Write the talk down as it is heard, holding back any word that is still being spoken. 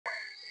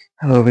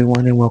Hello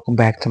everyone and welcome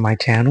back to my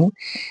channel.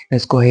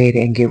 Let's go ahead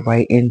and get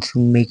right into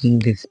making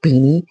this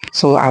beanie.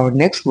 So our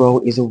next row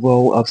is a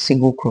row of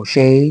single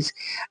crochets.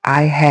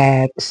 I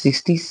have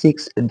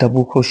 66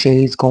 double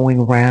crochets going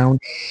around.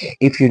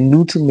 If you're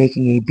new to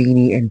making a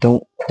beanie and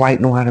don't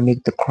quite know how to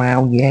make the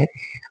crown yet,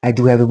 I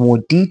do have a more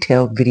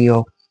detailed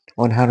video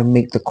on how to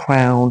make the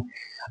crown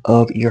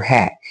of your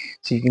hat.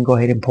 So you can go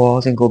ahead and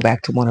pause and go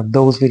back to one of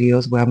those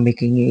videos where I'm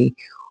making a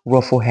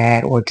ruffle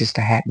hat or just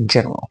a hat in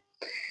general.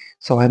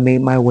 So I made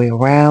my way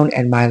around,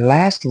 and my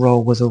last row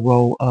was a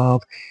row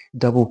of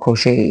double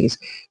crochets.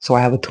 So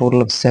I have a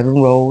total of 7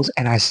 rows,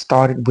 and I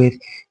started with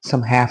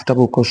some half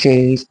double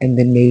crochets and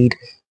then made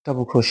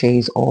double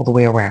crochets all the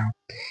way around.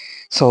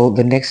 So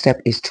the next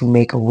step is to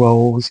make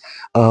rows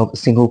of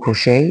single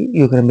crochet.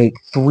 You're going to make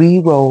 3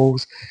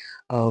 rows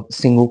of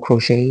single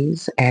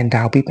crochets, and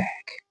I'll be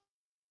back.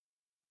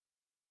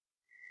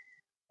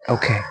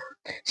 Okay.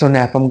 So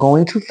now if I'm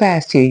going too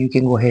fast here, you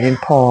can go ahead and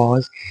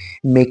pause,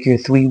 make your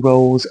 3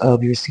 rows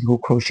of your single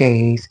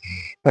crochets.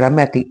 But I'm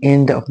at the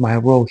end of my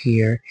row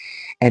here,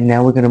 and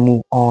now we're going to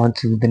move on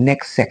to the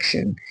next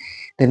section.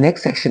 The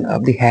next section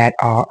of the hat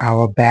are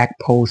our back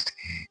post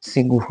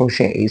single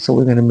crochet. So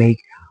we're going to make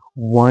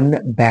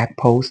 1 back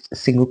post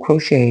single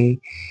crochet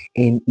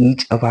in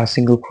each of our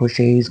single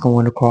crochets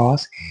going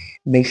across.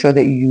 Make sure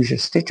that you use your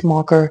stitch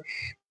marker.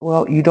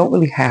 Well, you don't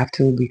really have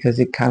to because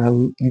it kind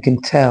of, you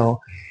can tell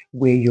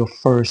where your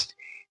first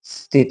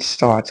stitch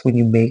starts when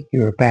you make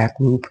your back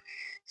loop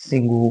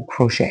single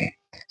crochet.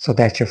 So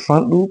that's your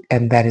front loop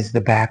and that is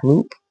the back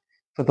loop.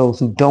 For those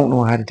who don't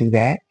know how to do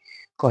that,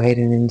 go ahead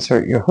and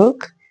insert your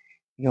hook,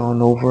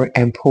 yarn over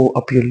and pull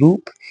up your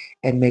loop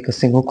and make a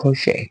single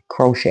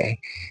crochet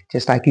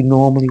just like you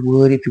normally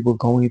would if you were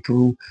going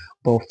through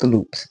both the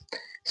loops.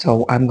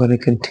 So I'm going to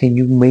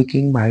continue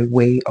making my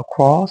way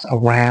across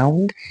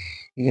around.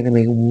 You're going to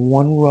make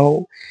 1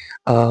 row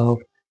of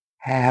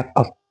half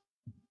of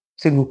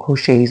single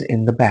crochets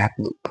in the back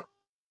loop.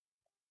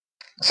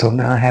 So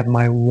now I have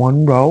my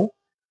 1 row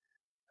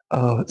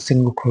of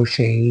single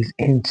crochets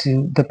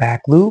into the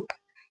back loop.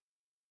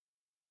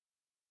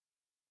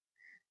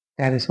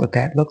 That is what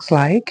that looks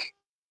like.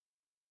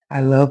 I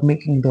love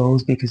making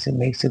those because it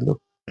makes it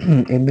look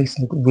it makes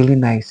it look really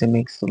nice. It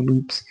makes the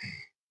loops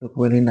look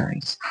really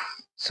nice.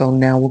 So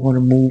now we're going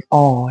to move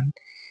on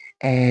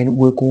and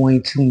we're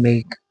going to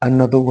make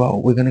another row.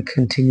 We're going to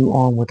continue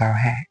on with our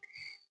hat.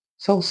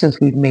 So since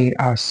we've made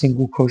our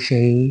single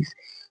crochets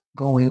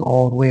going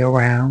all the way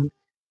around,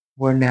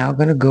 we're now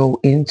going to go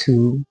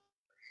into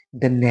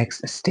the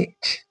next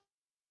stitch.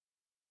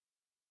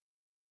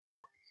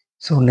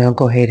 So now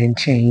go ahead and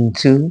chain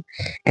 2,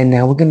 and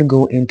now we're going to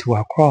go into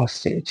our cross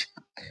stitch.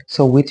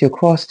 So with your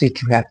cross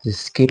stitch, you have to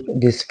skip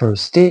this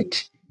first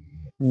stitch,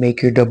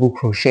 make your double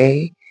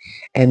crochet,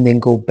 and then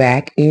go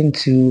back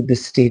into the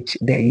stitch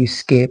that you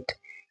skipped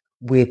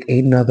with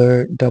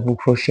another double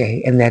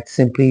crochet, and that's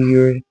simply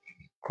your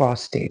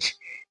cross stitch.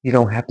 You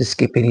don't have to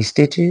skip any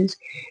stitches.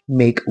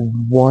 Make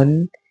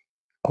 1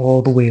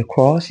 all the way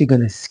across. You're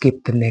going to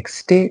skip the next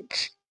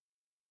stitch,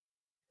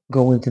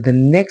 go into the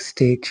next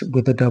stitch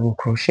with a double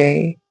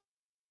crochet,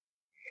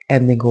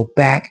 and then go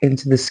back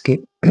into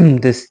the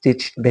the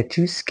stitch that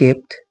you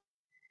skipped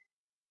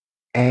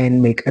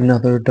and make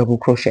another double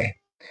crochet.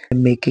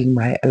 I'm making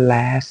my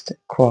last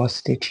cross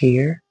stitch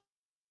here.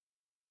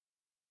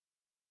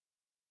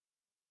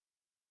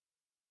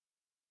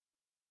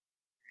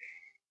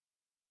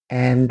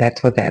 And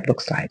that's what that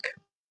looks like.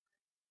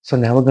 So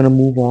now we're going to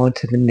move on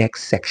to the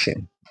next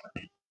section.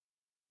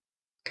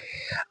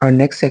 Our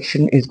next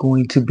section is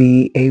going to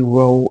be a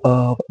row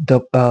of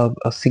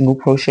single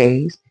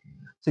crochets.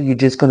 So you're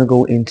just going to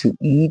go into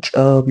each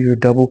of your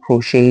double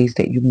crochets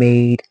that you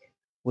made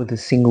with a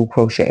single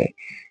crochet.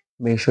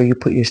 Make sure you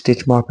put your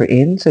stitch marker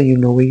in so you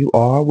know where you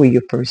are, where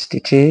your first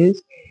stitch is,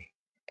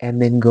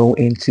 and then go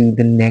into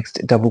the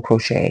next double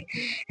crochet.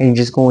 And you're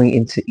just going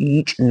into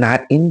each,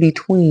 not in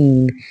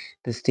between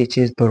the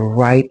stitches, but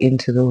right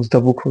into those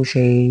double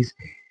crochets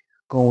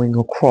going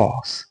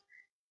across.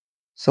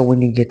 So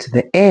when you get to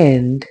the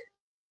end,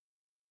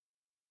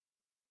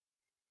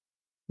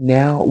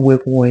 now we're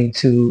going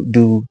to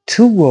do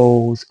 2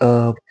 rows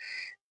of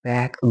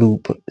back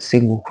loop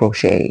single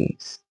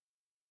crochets.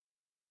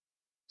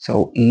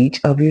 So each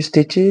of your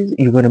stitches,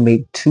 you're going to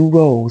make 2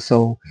 rows.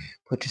 So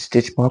put your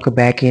stitch marker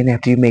back in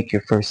after you make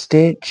your first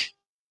stitch,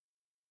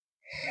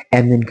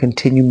 and then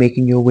continue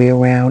making your way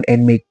around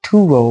and make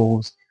 2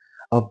 rows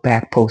of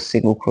back post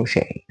single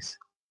crochets.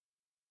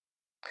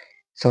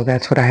 So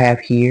that's what I have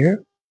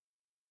here.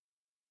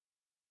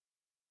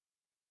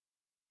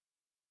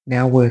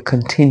 Now we're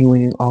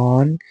continuing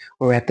on.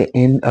 We're at the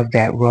end of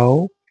that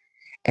row,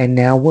 and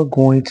now we're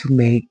going to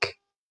make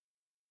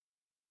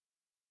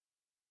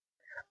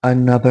we're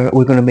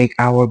going to make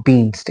our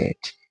bean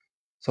stitch.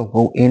 So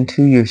go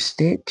into your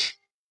stitch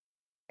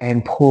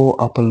and pull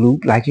up a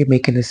loop like you're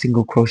making a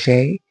single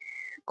crochet.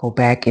 Go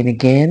back in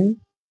again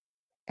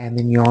and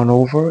then yarn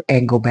over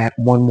and go back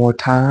 1 more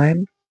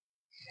time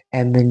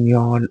and then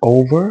yarn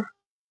over,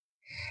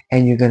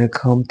 and you're going to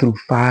come through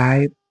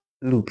 5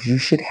 loops. You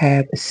should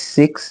have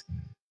 6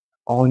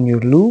 on your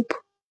loop.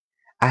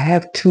 I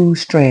have 2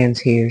 strands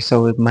here,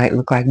 so it might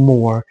look like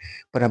more,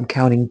 but I'm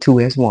counting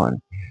 2 as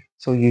 1.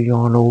 So you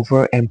yarn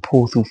over and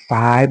pull through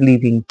 5,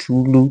 leaving 2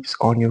 loops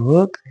on your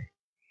hook.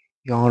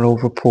 Yarn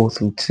over, pull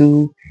through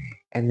 2,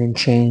 and then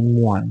chain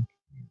 1.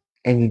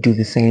 And you do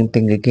the same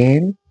thing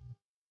again.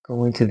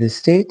 Go into the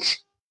stitch,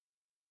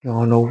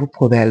 yarn over,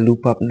 pull that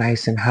loop up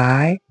nice and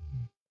high,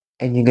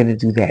 and you're going to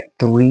do that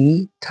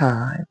 3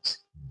 times.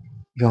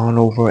 Yarn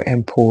over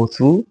and pull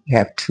through. You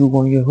have 2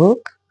 on your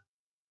hook.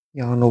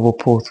 Yarn over,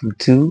 pull through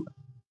 2,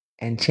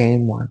 and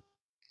chain 1.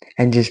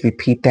 And just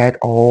repeat that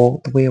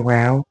all the way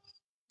around,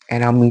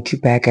 and I'll meet you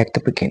back at the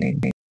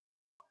beginning.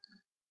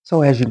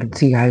 So as you can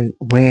see, I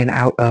ran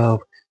out of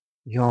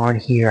yarn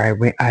here.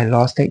 I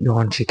lost that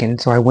yarn chicken,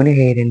 so I went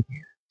ahead and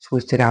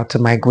switched it out to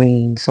my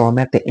green. So I'm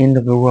at the end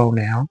of the row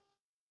now,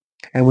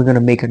 and we're going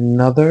to make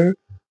another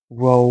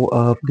row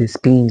of this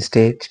bean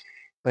stitch.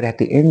 But at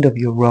the end of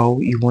your row,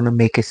 you want to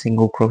make a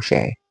single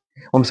crochet.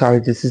 I'm sorry,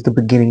 this is the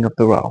beginning of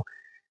the row,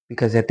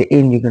 because at the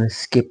end you're going to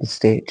skip a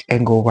stitch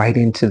and go right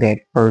into that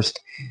first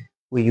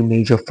where you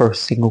made your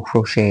first single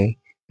crochet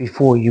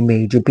before you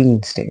made your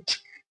bean stitch.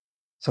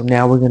 So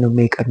now we're going to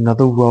make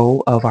another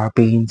row of our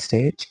bean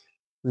stitch.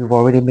 We've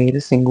already made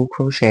a single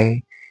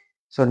crochet.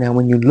 So now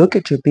when you look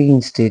at your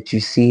bean stitch,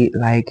 you see it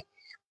like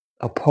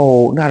a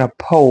pole, not a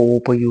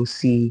pole, but you'll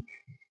see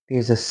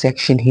there's a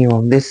section here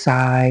on this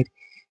side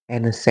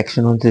and a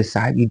section on this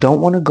side. You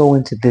don't want to go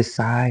into this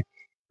side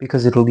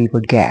because it'll leave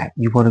a gap.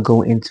 You want to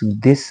go into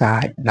this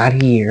side, not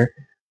here,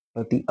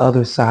 but the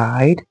other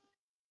side,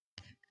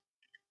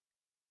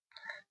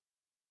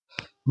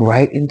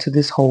 right into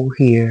this hole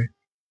here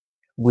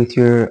with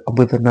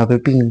another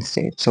bean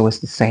stitch. So it's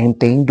the same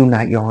thing. Do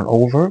not yarn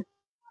over.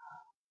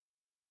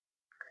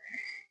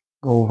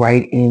 Go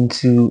right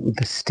into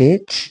the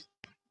stitch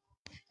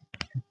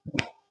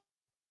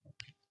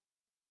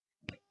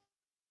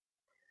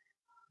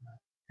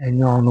and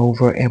yarn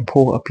over and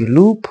pull up your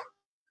loop.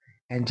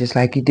 And just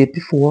like you did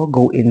before,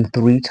 go in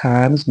 3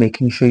 times,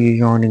 making sure you're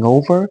yarning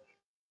over.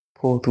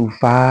 Pull through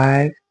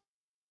 5,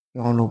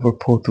 yarn over,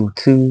 pull through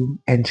 2,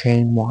 and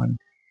chain 1.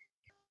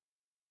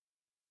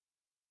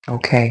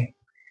 Okay,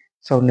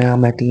 so now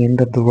I'm at the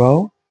end of the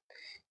row,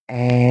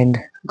 and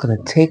I'm going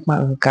to take my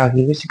hook out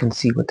here so you can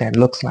see what that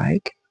looks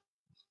like.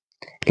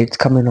 It's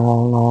coming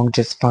all along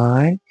just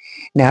fine.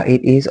 Now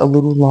it is a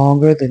little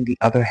longer than the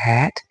other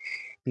hat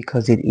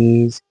because it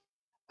is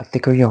a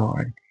thicker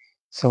yarn.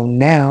 So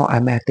now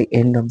I'm at the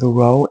end of the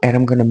row, and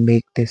I'm going to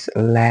make this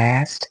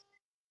last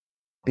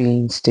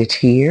bean stitch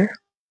here,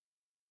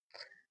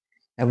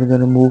 and we're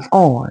going to move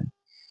on.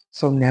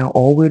 So now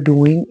all we're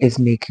doing is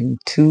making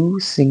 2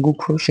 single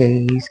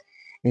crochets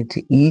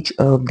into each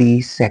of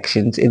these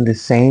sections. In the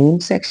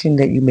same section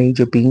that you made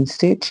your bean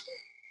stitch,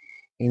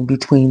 in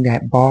between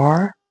that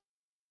bar,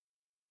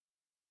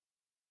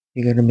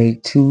 you're going to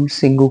make 2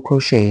 single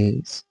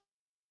crochets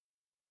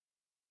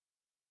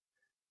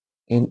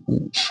in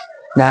each.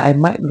 Now it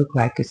might look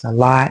like it's a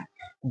lot,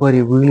 but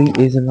it really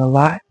isn't a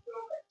lot.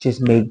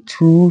 Just make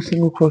 2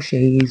 single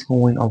crochets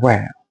going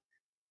around.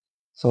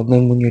 So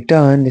then when you're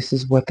done, this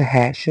is what the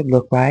hat should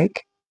look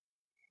like.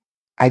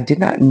 I did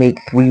not make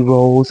 3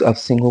 rows of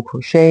single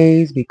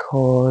crochets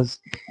because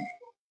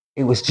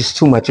it was just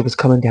too much. It was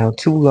coming down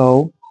too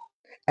low,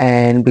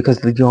 and because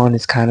the yarn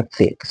is kind of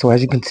thick. So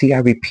as you can see, I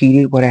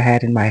repeated what I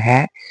had in my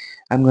hat.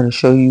 I'm going to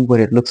show you what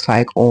it looks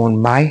like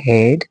on my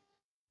head.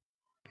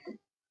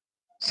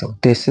 So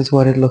this is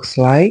what it looks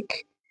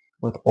like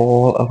with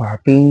all of our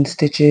bean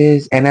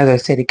stitches. And as I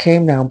said, it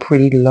came down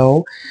pretty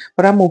low,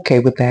 but I'm okay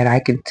with that.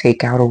 I can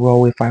take out a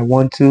row if I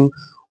want to,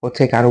 or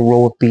take out a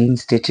row of bean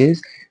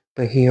stitches.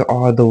 But here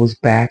are those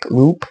back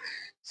loop,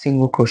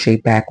 single crochet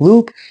back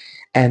loop,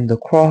 and the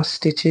cross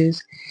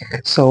stitches.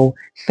 So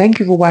thank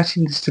you for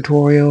watching this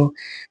tutorial.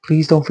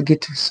 Please don't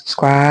forget to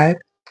subscribe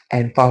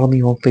and follow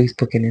me on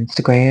Facebook and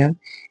Instagram.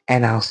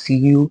 And I'll see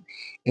you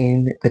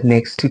in the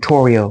next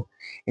tutorial.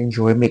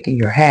 Enjoy making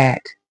your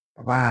hat.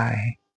 Bye-bye.